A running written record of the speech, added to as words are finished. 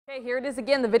Okay, here it is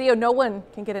again, the video no one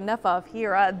can get enough of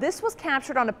here. This was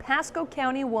captured on a Pasco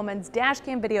County woman's dash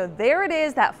cam video. There it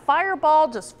is, that fireball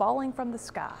just falling from the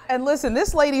sky. And listen,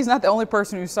 this lady's not the only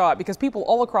person who saw it, because people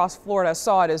all across Florida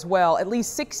saw it as well. At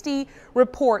least 60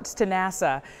 reports to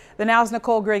NASA. The Now's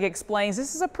Nicole Grigg explains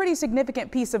this is a pretty significant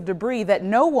piece of debris that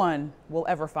no one will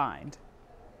ever find.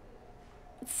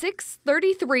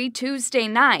 6:33 Tuesday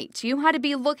night, you had to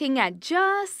be looking at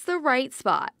just the right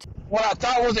spot. What I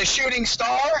thought was a shooting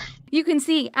star? You can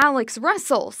see Alex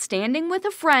Russell standing with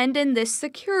a friend in this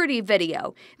security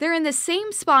video. They're in the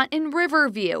same spot in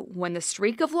Riverview when the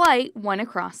streak of light went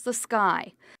across the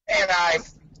sky. And I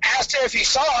asked him if he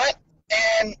saw it,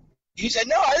 and he said,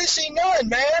 "No, I didn't see none,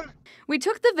 man." We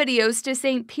took the videos to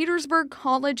St. Petersburg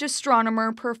College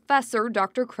astronomer Professor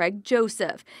Dr. Craig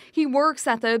Joseph. He works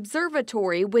at the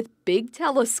observatory with big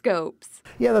telescopes.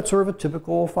 Yeah, that's sort of a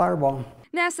typical fireball.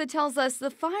 NASA tells us the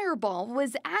fireball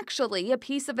was actually a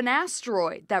piece of an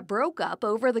asteroid that broke up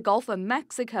over the Gulf of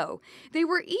Mexico. They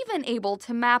were even able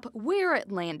to map where it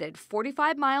landed,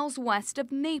 45 miles west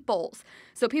of Naples.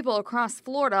 So people across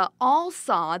Florida all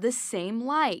saw the same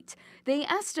light. They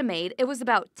estimate it was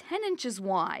about 10 inches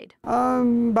wide.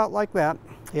 About like that.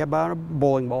 Yeah, about a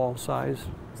bowling ball size.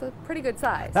 So pretty good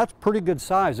size. That's pretty good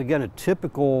size. Again, a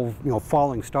typical,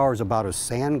 falling star is about a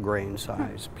sand grain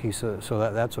size piece of, so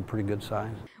that's a pretty good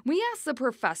size. We asked the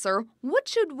professor, what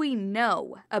should we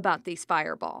know about these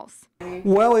fireballs?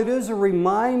 Well, it is a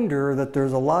reminder that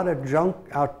there's a lot of junk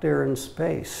out there in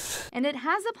space. And it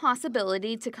has a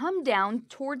possibility to come down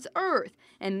towards Earth.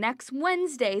 And next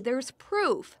Wednesday, there's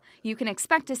proof. You can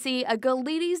expect to see a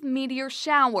Galilean meteor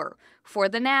shower. For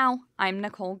the Now, I'm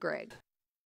Nicole Grigg.